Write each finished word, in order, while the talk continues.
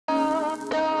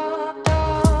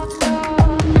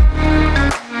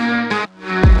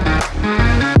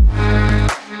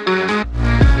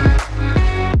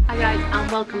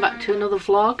another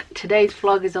vlog. Today's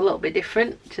vlog is a little bit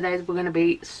different. Today's we're going to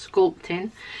be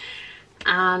sculpting,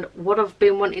 and what I've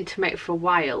been wanting to make for a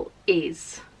while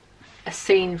is a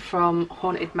scene from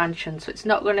Haunted Mansion. So it's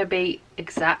not going to be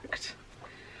exact,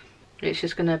 it's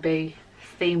just going to be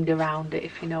themed around it,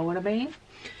 if you know what I mean.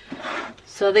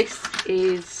 So this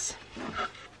is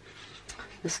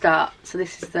the start. So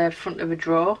this is the front of a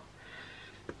drawer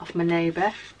of my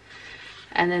neighbour,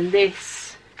 and then this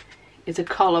is a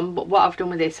column, but what I've done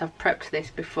with this, I've prepped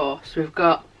this before. So we've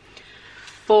got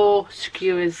 4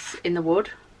 skewers in the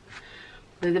wood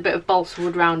with a bit of balsa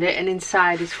wood around it, and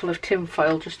inside is full of tin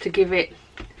foil just to give it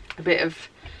a bit of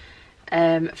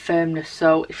firmness,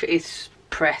 so if it is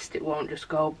pressed it won't just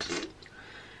go.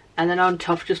 And then on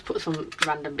top just put some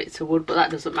random bits of wood, but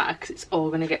that doesn't matter because it's all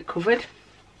going to get covered.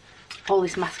 All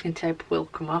this masking tape will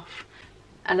come off.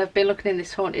 And I've been looking in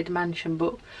this Haunted Mansion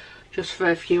book just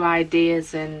for a few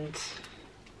ideas and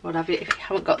what have you. If you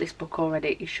haven't got this book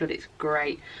already, you should. It's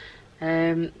great.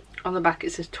 On the back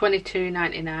it says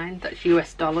 $22.99, that's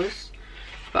US dollars,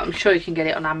 but I'm sure you can get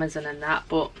it on Amazon and that,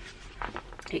 but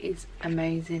it is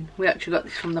amazing. We actually got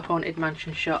this from the Haunted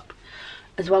Mansion shop,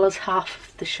 as well as half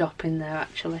of the shop in there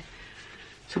actually.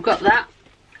 So I've got that.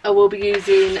 I will be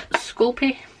using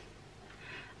Sculpey,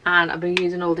 and I've been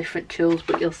using all different tools,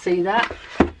 but you'll see that.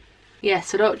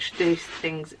 Yes, I don't just do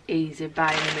things easy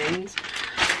by any means.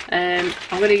 I'm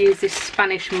going to use this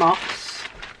Spanish moss.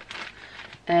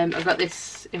 I got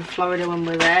this in Florida when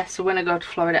we were there, so when I go to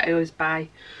Florida I always buy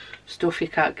stuff you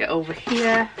can't get over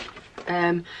here.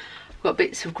 I've got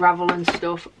bits of gravel and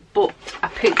stuff, but I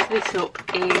picked this up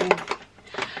in,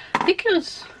 I think it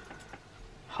was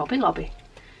Hobby Lobby,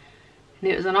 and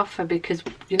it was an offer because,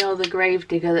 you know, the grave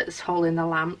digger that's holding the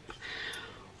lamp,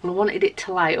 well, I wanted it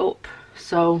to light up,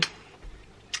 so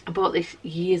I bought this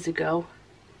years ago,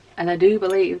 and I do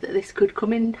believe that this could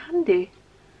come in handy.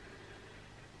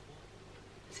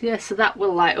 So yeah, so that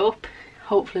will light up.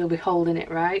 Hopefully I'll be holding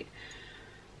it right,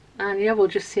 and yeah, we'll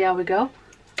just see how we go.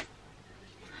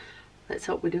 Let's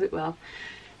hope we do it well.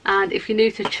 And if you're new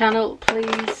to the channel,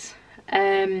 please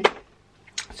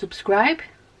subscribe,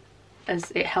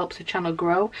 as it helps the channel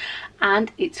grow,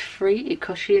 and it's free. It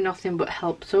costs you nothing but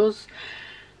helps us.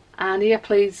 And yeah,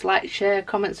 please like, share,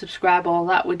 comment, subscribe, all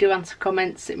that. We do answer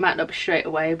comments. It might not be straight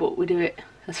away, but we do it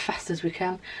as fast as we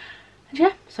can. And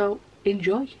yeah, so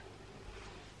enjoy.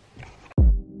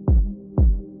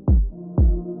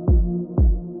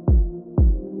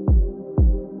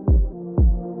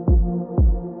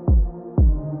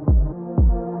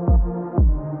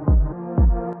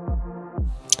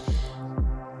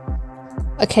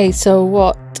 Okay, so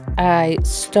what I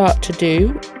start to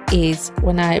do is,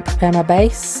 when I prepare my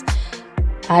base,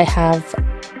 I have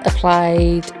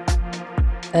applied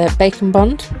bacon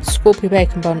bond, Sculpey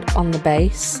bacon bond on the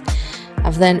base.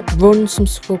 I've then run some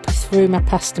Sculpey through my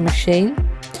pasta machine.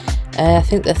 I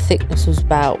think the thickness was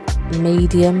about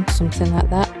medium, something like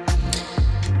that.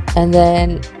 And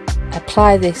then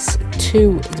apply this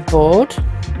to the board,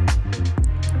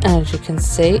 as you can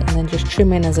see, and then just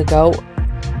trim in as I go.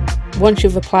 Once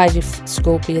you've applied your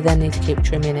Sculpey, you then need to keep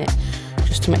trimming it,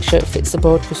 just to make sure it fits the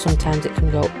board, because sometimes it can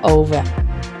go over.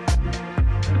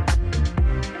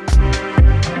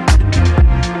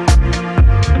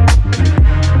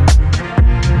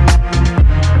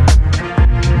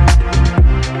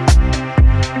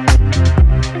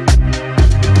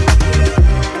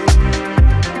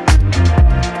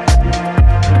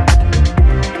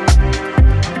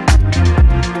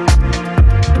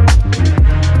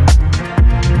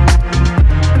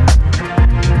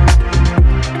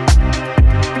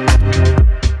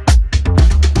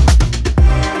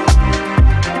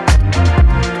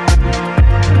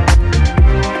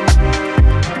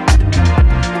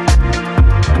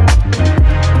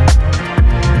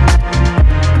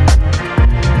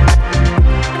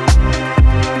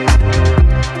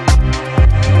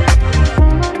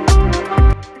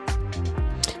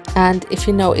 And if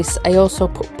you notice, I also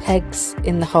put pegs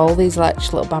in the hole. These are like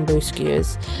little bamboo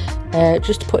skewers,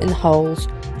 just to put in the holes,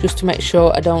 just to make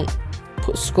sure I don't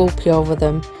put Sculpey over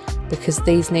them, because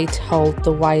these need to hold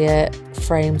the wire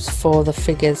frames for the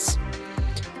figures.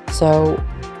 So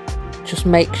just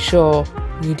make sure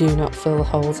you do not fill the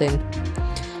holes in.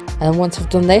 And once I've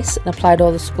done this and applied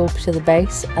all the Sculpey to the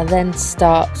base, I then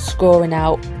start scoring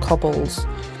out cobbles.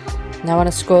 Now when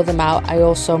I score them out, I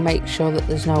also make sure that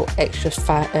there's no extra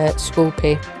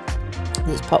Sculpey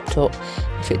that's popped up.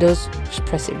 If it does, just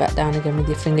press it back down again with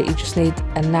your finger. You just need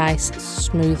a nice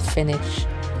smooth finish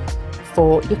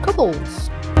for your cobbles.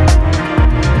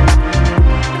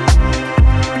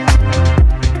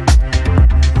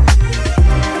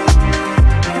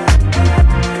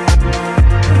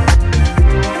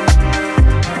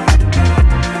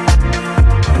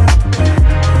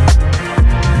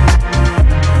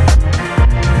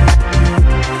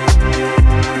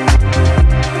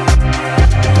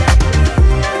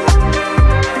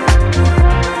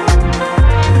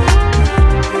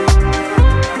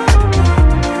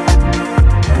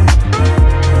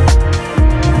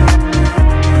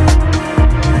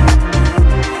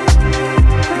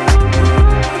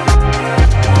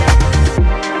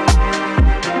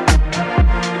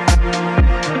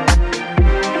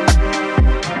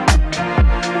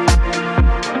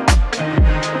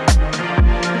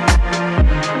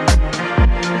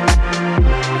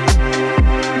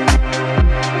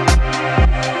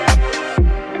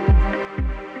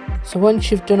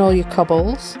 once you've done all your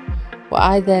cobbles, what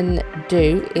I then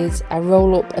do is I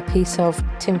roll up a piece of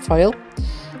tin foil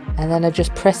and then I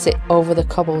just press it over the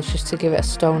cobbles just to give it a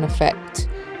stone effect,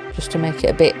 just to make it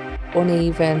a bit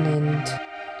uneven and a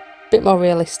bit more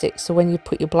realistic. So when you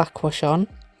put your black wash on,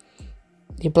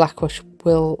 your black wash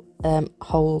will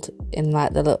hold in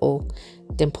like the little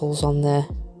dimples on the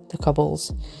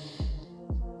cobbles.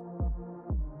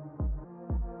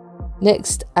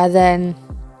 Next, I then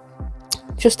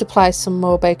just apply some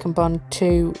more bacon bond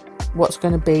to what's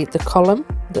going to be the column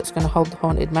that's going to hold the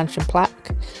Haunted Mansion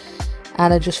plaque,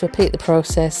 and I just repeat the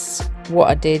process what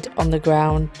I did on the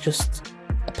ground. Just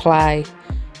apply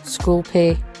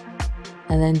Sculpey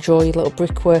and then draw your little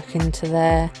brickwork into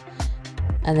there,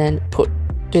 and then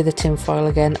do the tin foil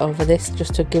again over this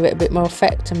just to give it a bit more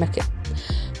effect and make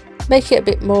it a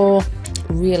bit more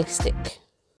realistic.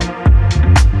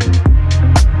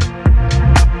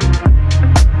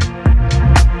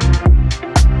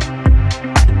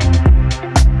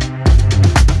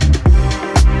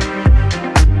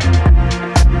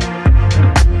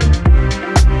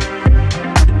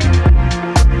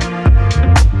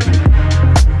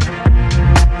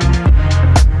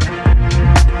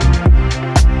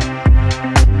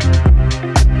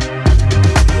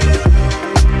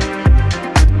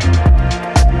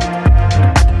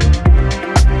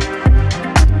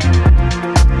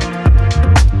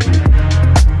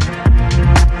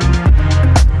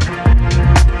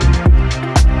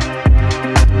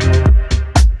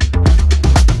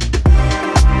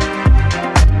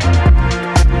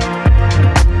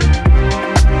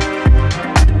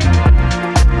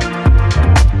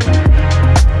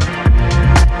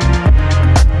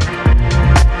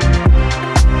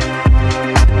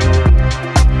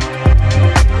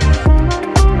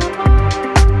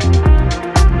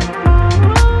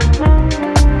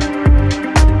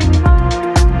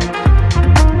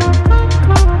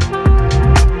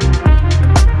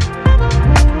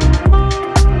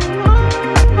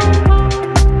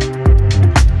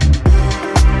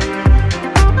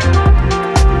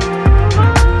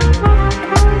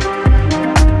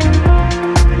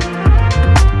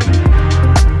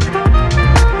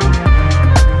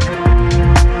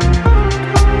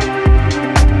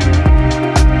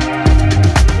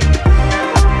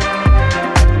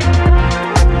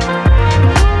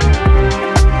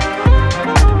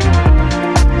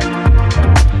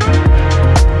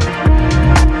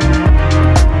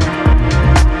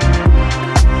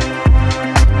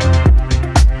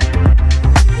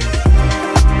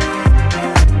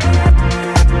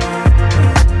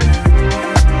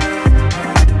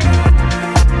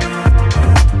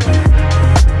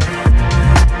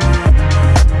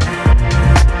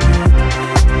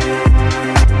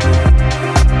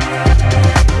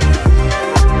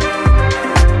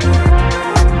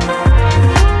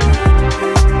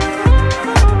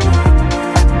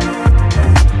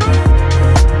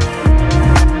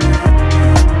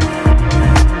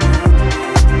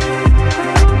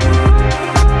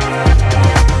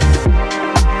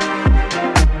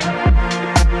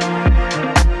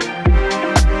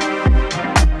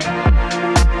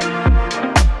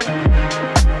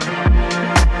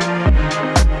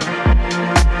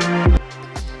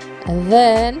 And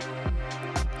then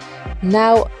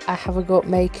now I have a go at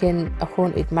making a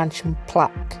Haunted Mansion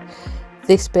plaque.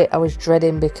 This bit I was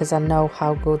dreading because I know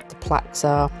how good the plaques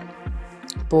are,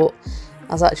 but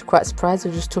I was actually quite surprised.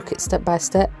 I just took it step by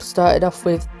step. Started off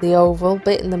with the oval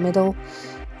bit in the middle,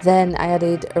 then I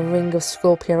added a ring of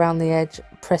Sculpey around the edge,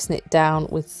 pressing it down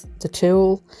with the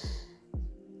tool,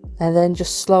 and then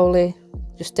just slowly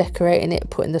just decorating it,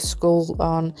 putting the skull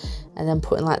on, and then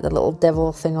putting like the little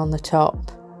devil thing on the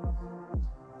top.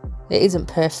 It isn't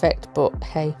perfect, but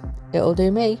hey, it'll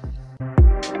do me.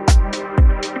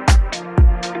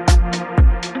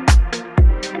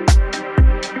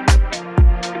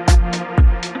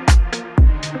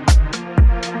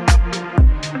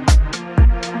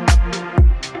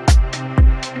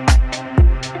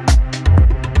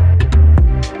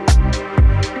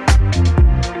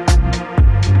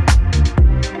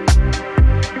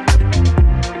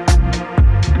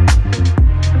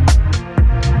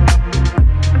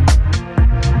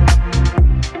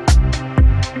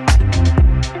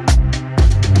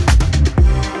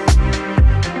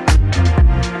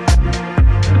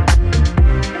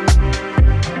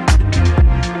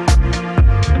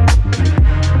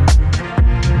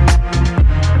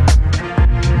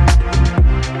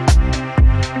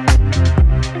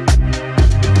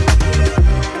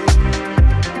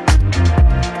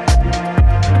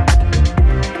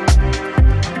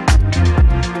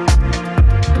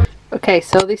 Okay,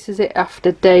 so this is it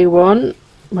after day one.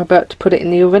 I'm about to put it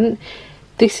in the oven.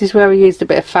 This is where I used a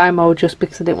bit of Fimo just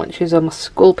because I didn't want to use all my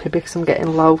Sculpey because I'm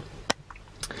getting low.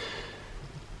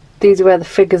 These are where the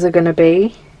figures are going to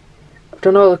be. I've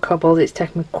done all the cobbles, it's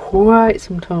taken me quite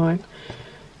some time.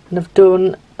 And I've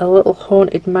done a little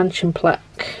Haunted Mansion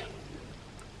plaque.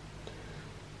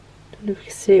 Don't know if you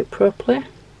can see it properly.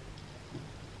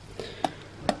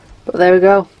 But there we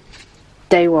go.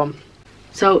 Day 1.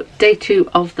 So day 2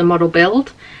 of the model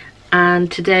build.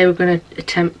 And today we're going to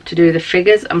attempt to do the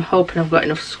figures. I'm hoping I've got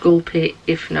enough Sculpey.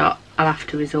 If not, I'll have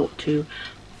to resort to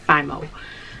Fimo.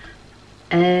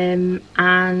 And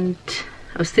I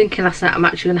was thinking last night I'm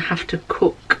actually going to have to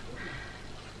cook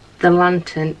the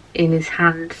lantern in his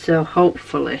hand, so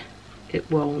hopefully it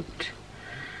won't,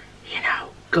 you know,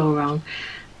 go wrong.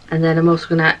 And then I'm also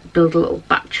going to build a little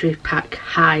battery pack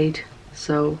hide,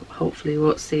 so hopefully you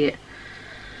won't see it.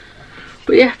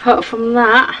 But yeah, apart from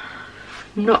that,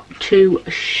 not too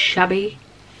shabby.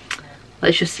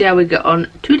 Let's just see how we get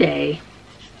on today.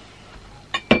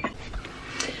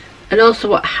 And also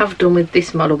what I have done with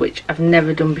this model, which I've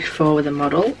never done before with a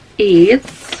model, is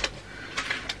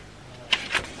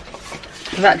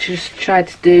I've actually just tried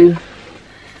to do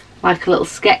like a little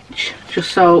sketch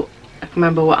just so I can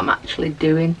remember what I'm actually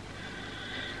doing.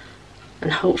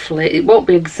 And hopefully it won't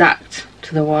be exact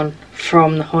to the one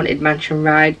from the Haunted Mansion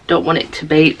ride. Don't want it to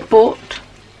be, but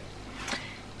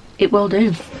it will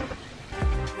do.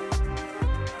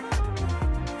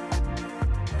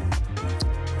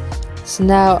 So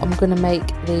now I'm going to make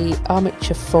the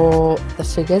armature for the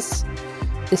figures.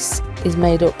 This is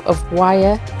made up of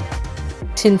wire,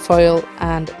 tin foil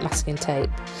and masking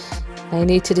tape. Now you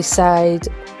need to decide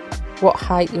what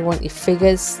height you want your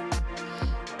figures.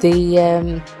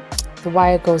 The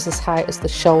wire goes as high as the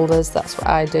shoulders, that's what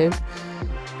I do.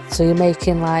 So you're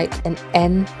making like an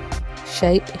N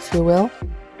shape, if you will.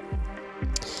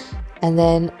 And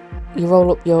then you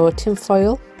roll up your tin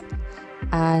foil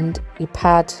and you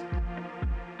pad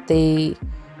the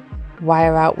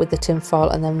wire out with the tin foil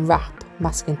and then wrap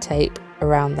masking tape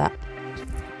around that.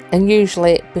 And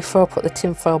usually before I put the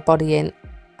tin foil body in,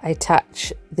 I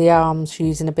attach the arms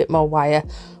using a bit more wire,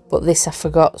 but this I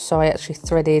forgot, so I actually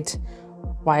threaded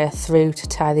wire through to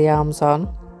tie the arms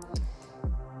on.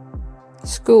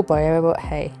 Schoolboy error, but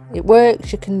hey, it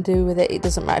works, you can do with it, it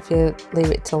doesn't matter if you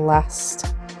leave it till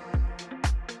last.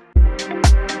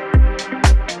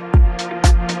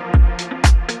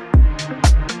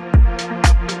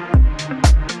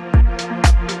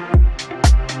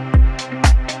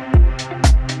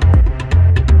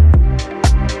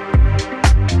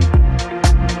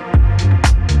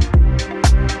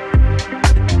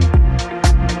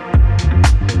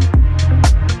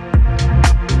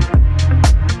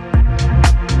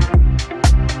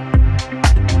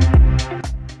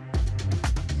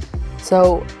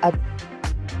 So I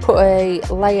put a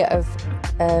layer of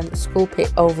Sculpey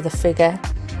over the figure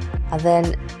and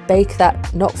then bake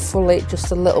that, not fully, just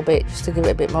a little bit, just to give it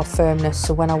a bit more firmness,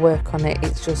 so when I work on it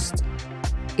it's just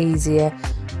easier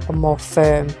and more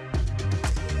firm.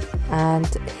 And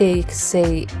here you can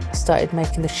see I started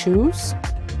making the shoes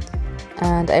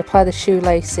and I apply the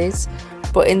shoelaces,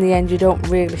 but in the end you don't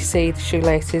really see the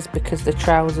shoelaces because the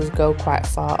trousers go quite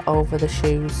far over the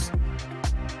shoes.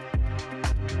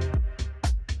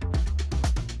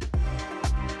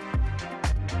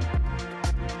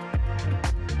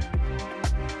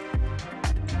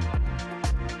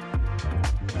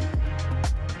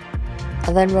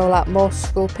 I then roll out more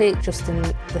Sculpey, just in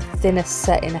the thinnest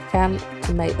setting I can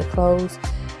to make the clothes.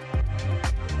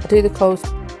 I do the clothes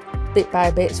bit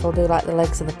by bit, so I'll do like the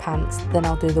legs of the pants, then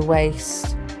I'll do the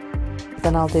waist,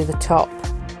 then I'll do the top,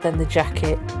 then the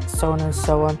jacket, so on and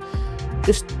so on.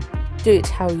 Just do it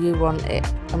how you want it.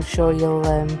 I'm sure you'll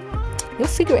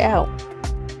figure it out.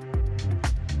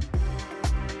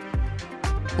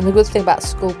 And the good thing about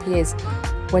Sculpey is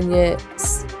when you're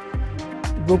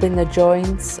rubbing the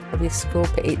joints of your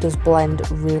Sculpey, it does blend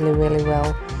really, really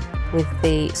well with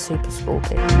the Super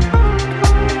Sculpey.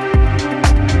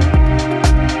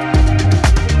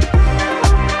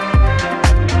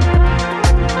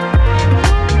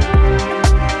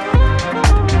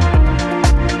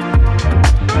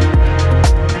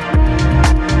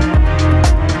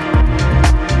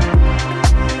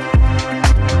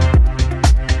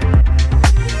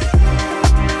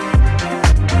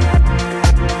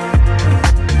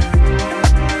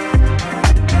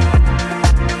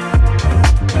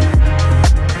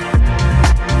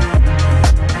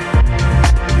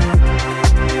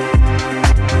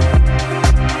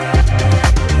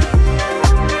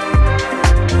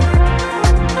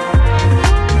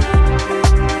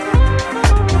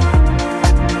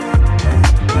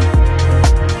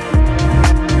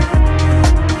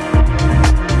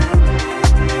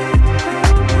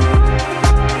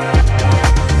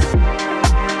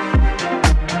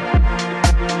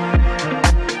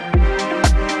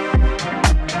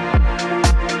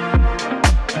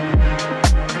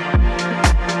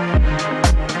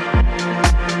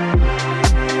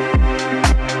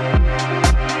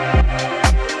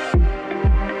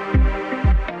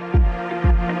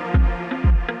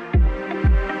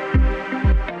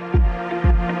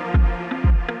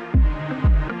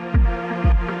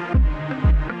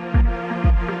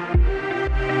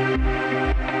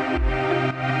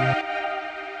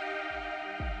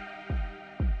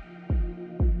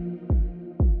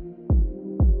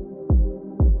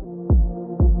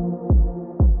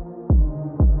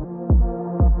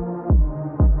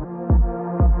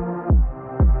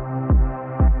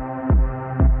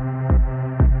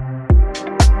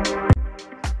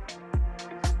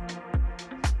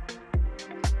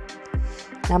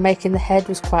 Now making the head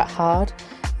was quite hard.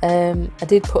 I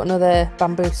did put another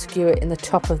bamboo skewer in the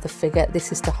top of the figure.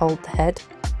 This is to hold the head.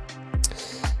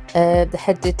 The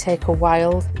head did take a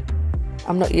while.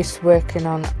 I'm not used to working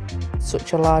on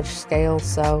such a large scale,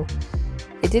 so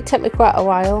it did take me quite a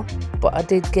while, but I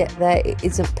did get there. It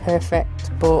isn't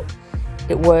perfect, but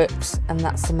it works, and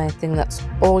that's the main thing. That's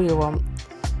all you want.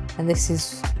 And this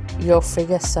is your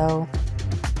figure, so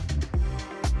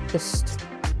just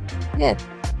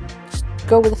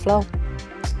go with the flow.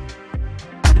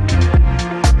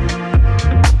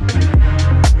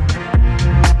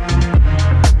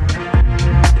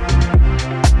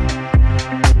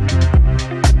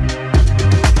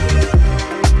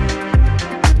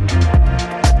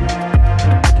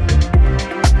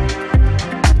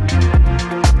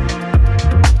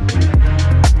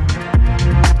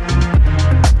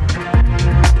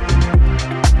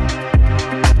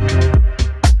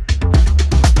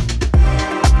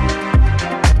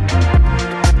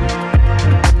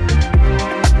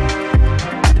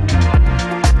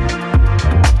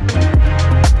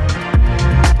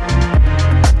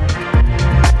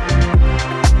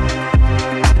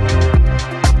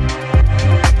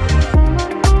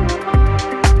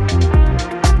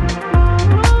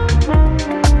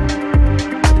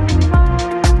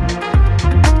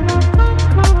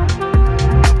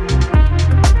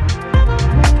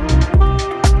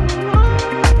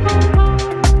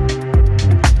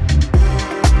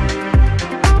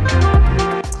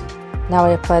 Now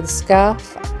I apply the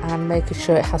scarf and making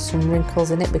sure it has some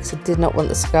wrinkles in it, because I did not want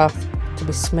the scarf to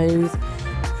be smooth,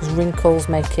 because wrinkles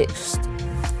make it just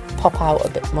pop out a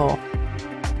bit more.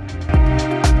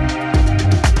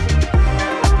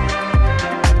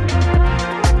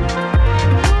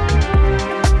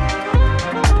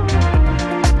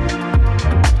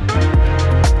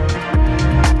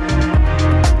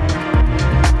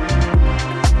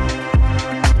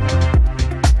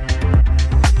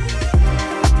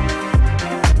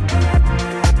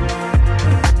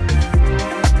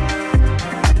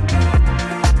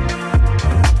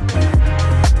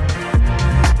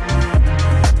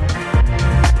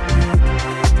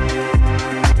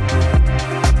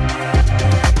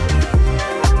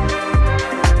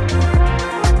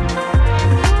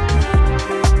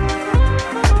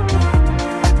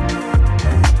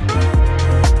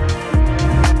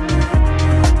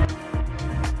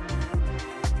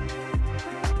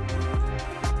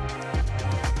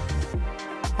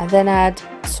 I then add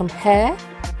some hair,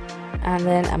 and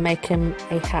then I make him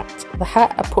a hat. The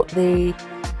hat, I put the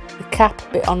cap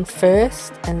bit on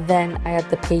first, and then I add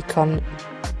the peak on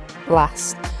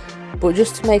last. But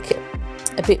just to make it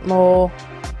a bit more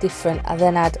different, I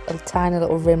then add a tiny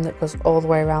little rim that goes all the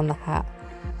way around the hat.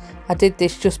 I did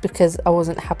this just because I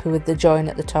wasn't happy with the join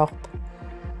at the top.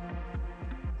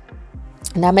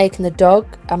 Now making the dog,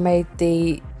 I made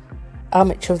the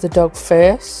armature of the dog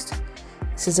first.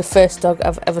 This is the first dog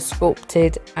I've ever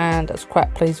sculpted, and I was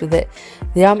quite pleased with it.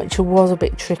 The armature was a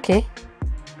bit tricky,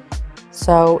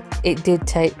 so it did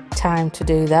take time to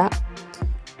do that,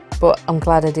 but I'm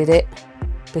glad I did it,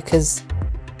 because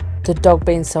the dog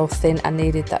being so thin, I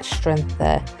needed that strength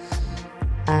there,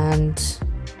 and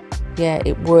yeah,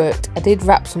 it worked. I did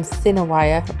wrap some thinner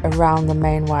wire around the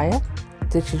main wire.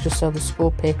 This is just so the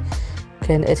sculpey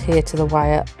can adhere to the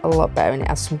wire a lot better and it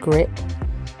has some grip.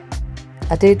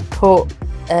 I did put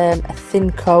a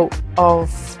thin coat of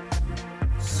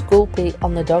Sculpey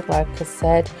on the dog, like I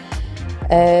said.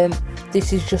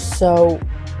 This is just so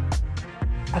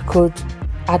I could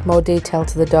add more detail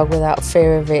to the dog without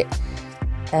fear of it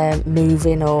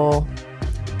moving or,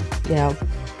 you know,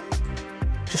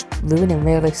 just ruining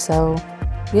really. So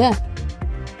yeah.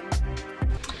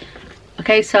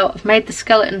 Okay, so I've made the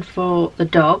skeleton for the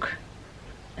dog.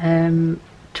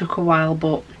 Took a while,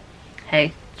 but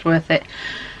hey, it's worth it.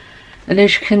 And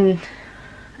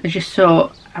as you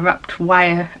saw, I wrapped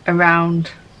wire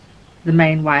around the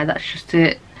main wire. That's just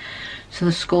it, so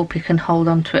the Sculpey can hold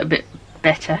on to it a bit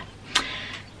better.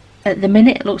 At the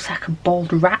minute it looks like a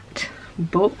bald rat,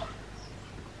 but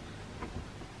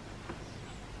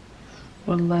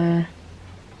we'll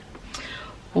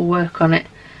work on it.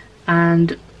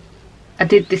 And I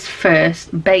did this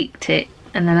first, baked it,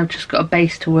 and then I've just got a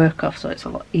base to work off, so it's a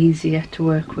lot easier to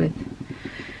work with.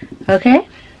 Okay?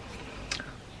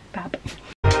 Bab.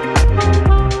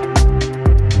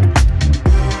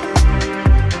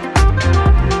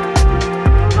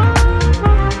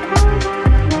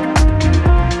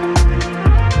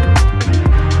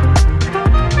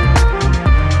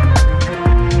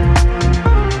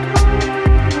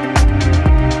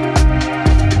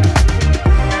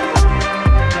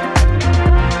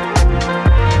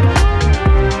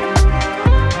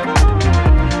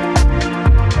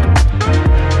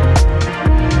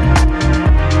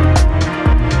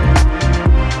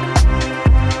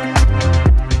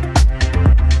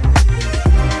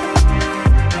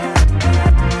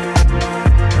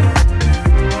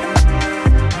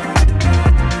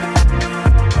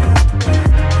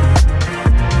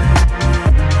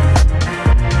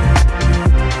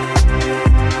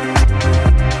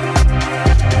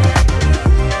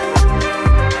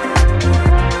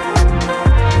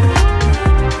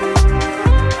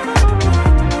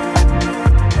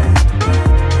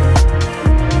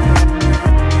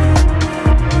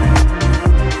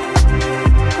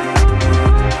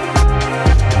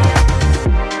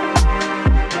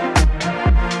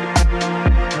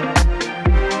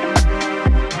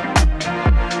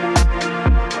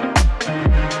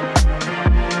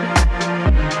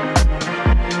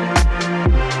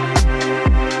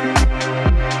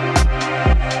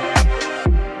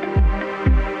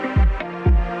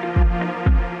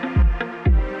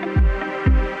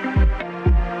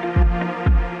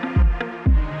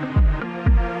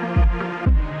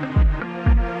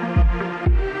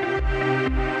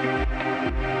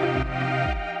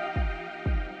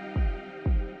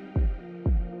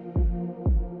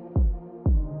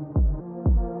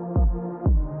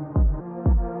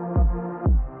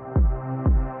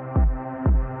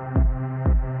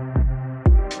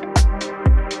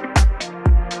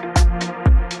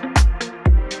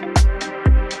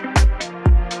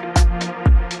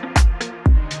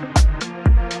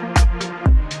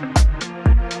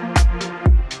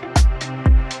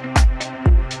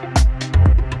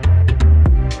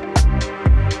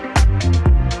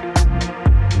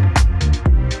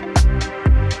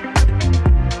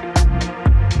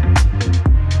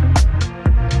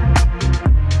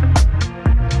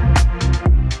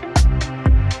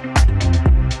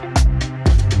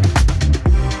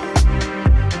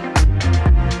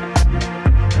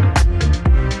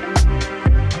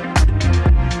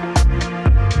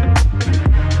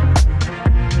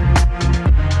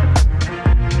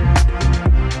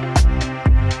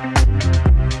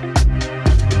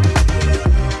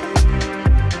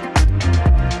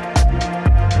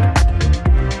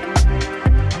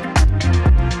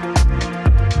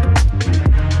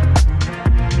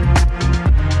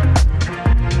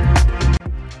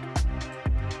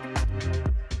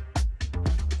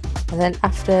 then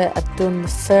after I'd done the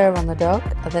fur on the dog,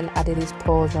 I then added his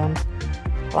paws on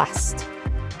last,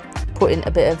 putting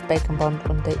a bit of bacon bond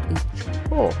under each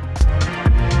paw.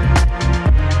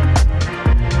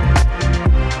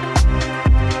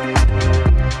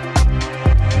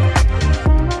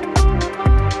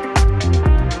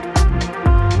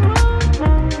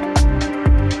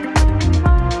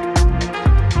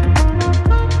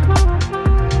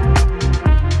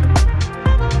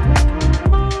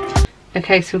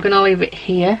 Okay, so we're going to leave it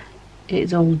here.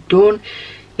 It's all done.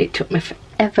 It took me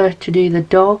forever to do the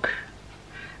dog.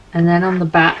 And then on the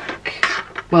back,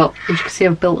 well, as you can see,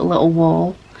 I've built a little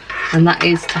wall. And that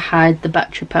is to hide the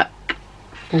battery pack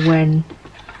for when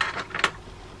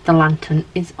the lantern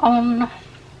is on.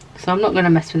 So I'm not going to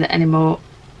mess with it anymore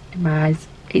in my eyes.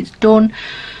 It's done.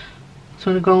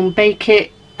 So I'm going to go and bake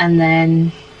it and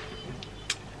then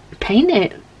paint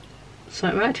it. So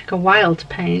it might take a while to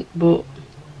paint, but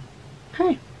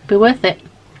hey, be worth it.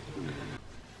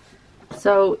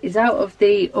 So it's out of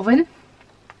the oven,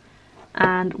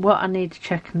 and what I need to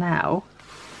check now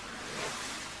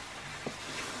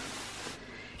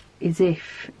is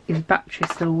if his battery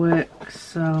still works.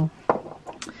 So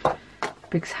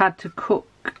because I had to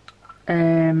cook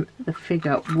the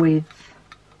figure with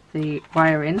the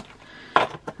wiring,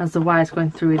 as the wire's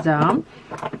going through his arm.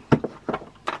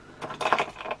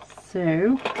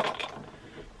 So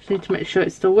just need to make sure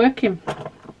it's still working.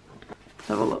 Let's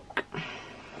have a look.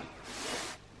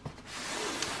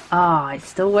 Ah, it's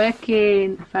still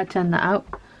working. If I turn that out.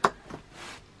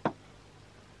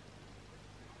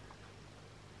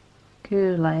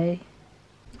 Cool, eh?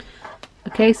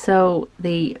 Okay, so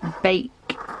the bake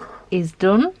is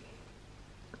done.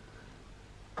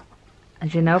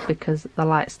 As you know, because the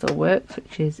light still works,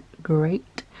 which is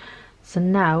great. So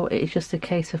now it's just a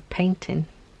case of painting.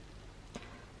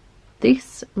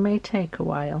 This may take a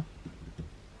while.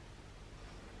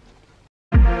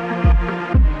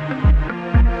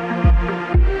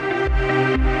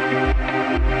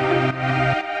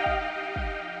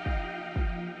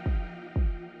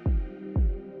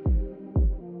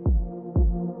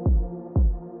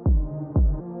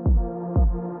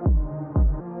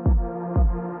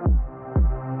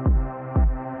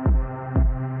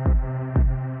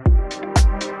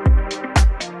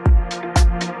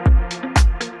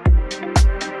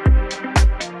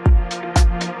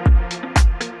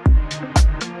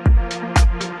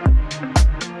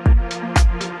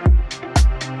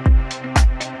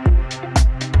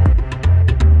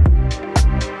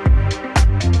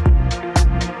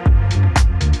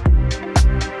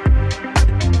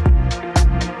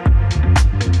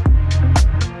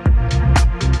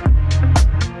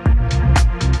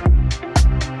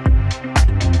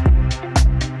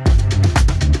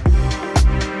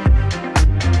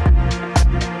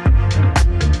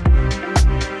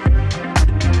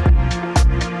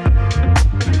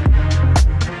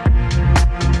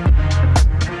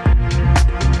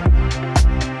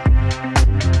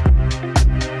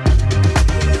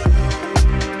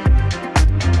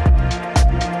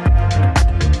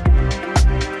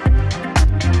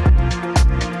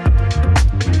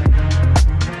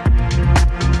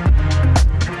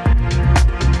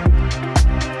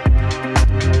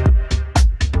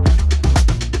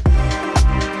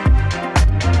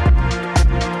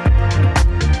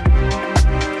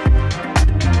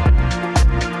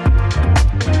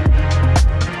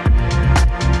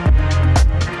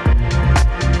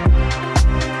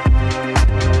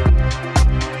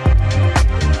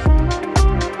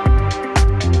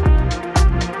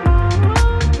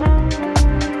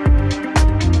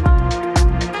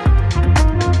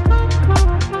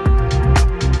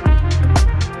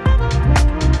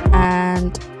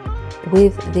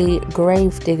 With the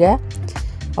grave digger,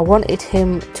 I wanted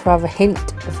him to have a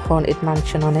hint of Haunted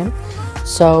Mansion on him,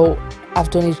 so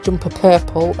I've done his jumper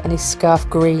purple and his scarf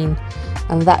green,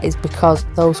 and that is because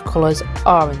those colours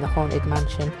are in the Haunted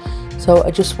Mansion. So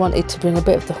I just wanted to bring a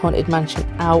bit of the Haunted Mansion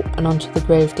out and onto the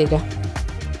grave digger.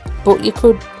 But you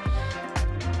could,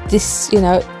 this, you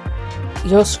know,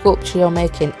 your sculpture you're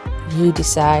making, you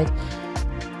decide.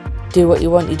 Do what you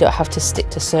want. You don't have to stick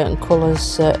to certain colours,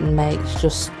 certain makes,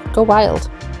 just go wild.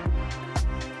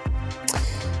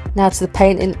 Now to the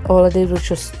painting, all I did was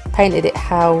just painted it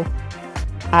how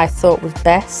I thought was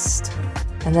best,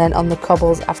 and then on the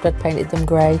cobbles after I'd painted them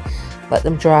grey, let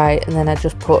them dry, and then I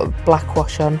just put a black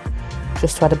wash on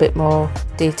just to add a bit more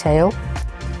detail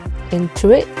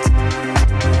into it.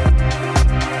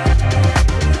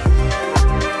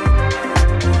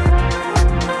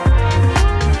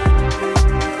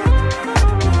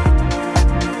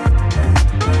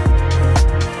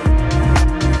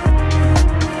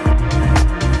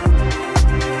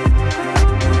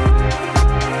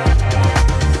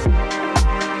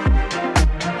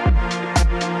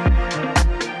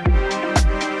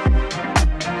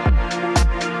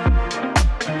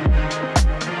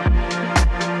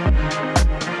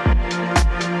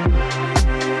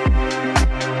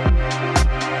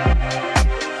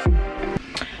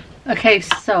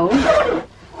 So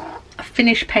I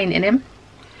finished painting him.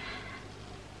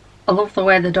 I love the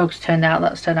way the dog's turned out.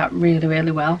 That's turned out really,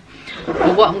 really well.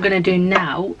 But what I'm going to do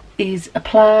now is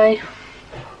apply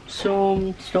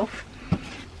some stuff.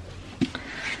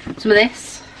 Some of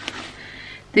this.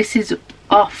 This is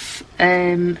off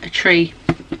a tree.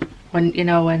 When, you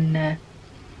know, when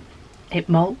it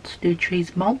molts, do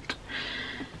trees molt?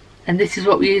 And this is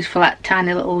what we use for like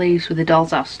tiny little leaves with the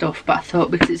doll's house stuff. But I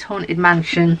thought because it's Haunted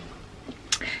Mansion,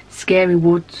 scary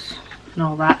woods and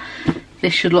all that,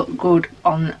 this should look good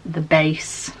on the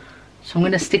base. So I'm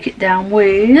going to stick it down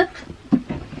with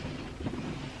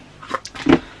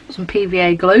some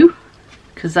PVA glue,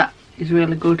 because that is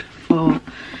really good for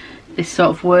this sort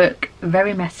of work.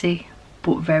 Very messy,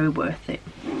 but very worth it.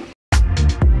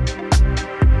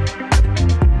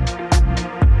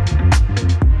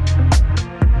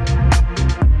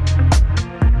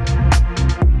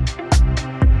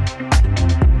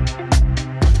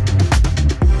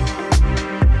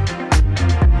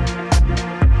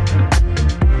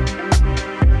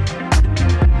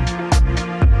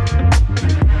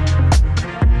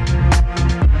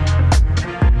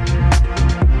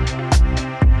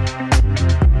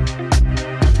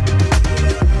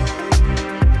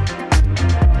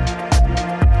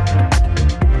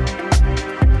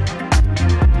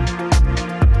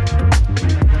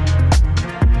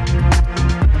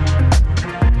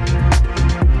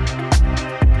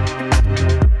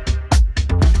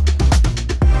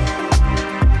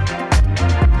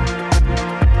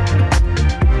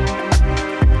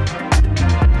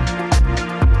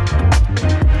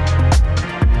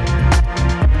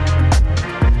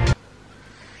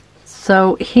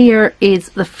 So here is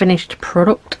the finished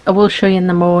product. I will show you in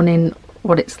the morning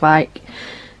what it's like,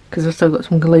 because I've still got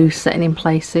some glue setting in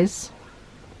places.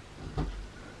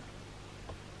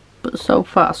 But so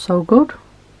far so good.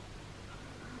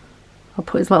 I'll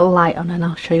put his little light on and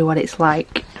I'll show you what it's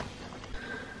like.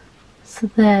 So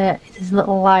there is his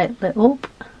little light lit up.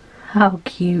 How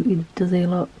cute does he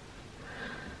look?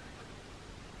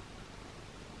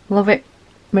 Love it.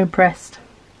 I'm impressed.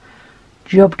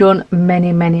 Job done.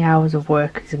 Many hours of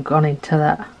work has gone into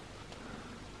that.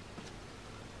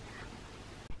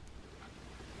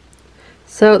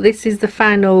 So this is the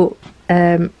final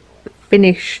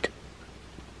finished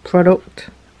product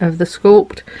of the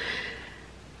sculpt.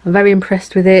 I'm very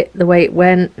impressed with it, the way it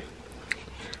went.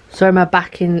 Sorry my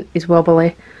backing is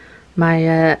wobbly.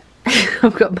 My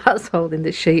I've got bats holding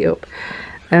the sheet up.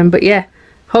 But yeah,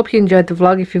 hope you enjoyed the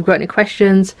vlog. If you've got any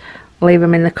questions, leave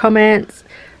them in the comments.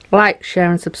 Like, share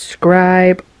and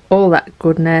subscribe, all that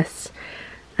goodness,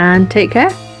 and take care.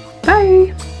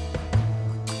 Bye.